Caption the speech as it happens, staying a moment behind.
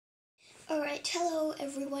Alright, hello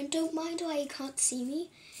everyone. Don't mind why you can't see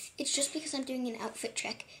me. It's just because I'm doing an outfit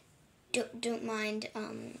check. Don't mind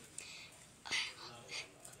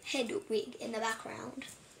head wig in the background.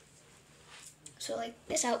 So like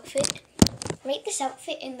this outfit, rate this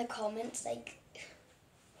outfit in the comments. Like,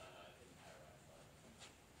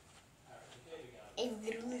 I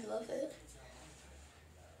literally love it.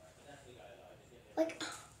 Like,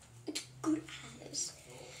 it's good as.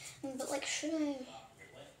 But like, should I?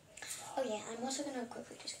 Oh yeah, I'm also gonna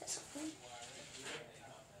quickly just get something.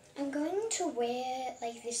 I'm going to wear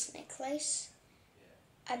like this necklace.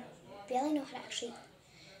 I barely know how to actually.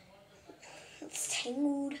 It's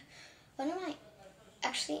tangled. Why don't I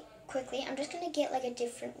actually quickly? I'm just gonna get like a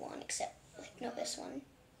different one, except like not this one.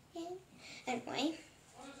 Yeah. Anyway.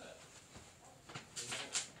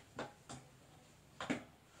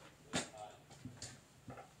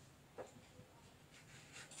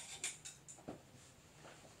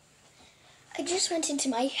 I just went into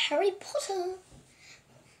my Harry Potter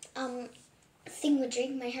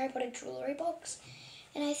thingamajig, my Harry Potter jewelry box,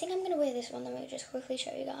 and I think I'm gonna wear this one. Let me just quickly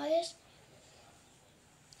show you guys.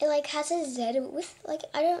 It like has a Z with like,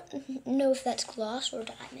 I don't know if that's glass or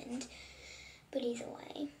diamond, but either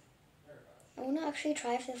way. I want to actually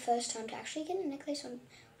try for the first time to actually get a necklace on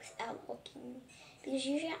without looking, because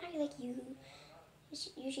usually I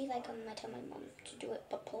tell my mom to do it,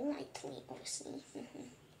 but politely, obviously.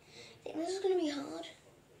 I think this is gonna be hard.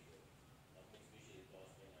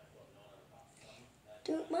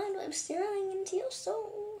 Don't mind, I'm staring into your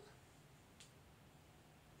soul.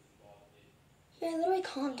 Yeah, I literally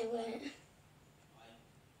can't do it.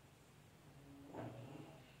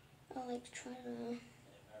 I'll like try to.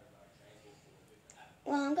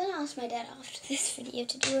 Well, I'm gonna ask my dad after this video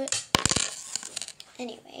to do it.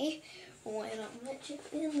 Anyway, why not magic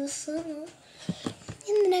in the summer?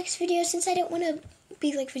 In the next video, since I don't want to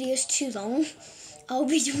be like videos too long, I'll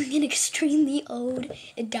be doing an extremely old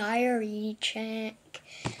diary check.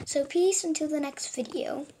 So peace until the next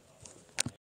video.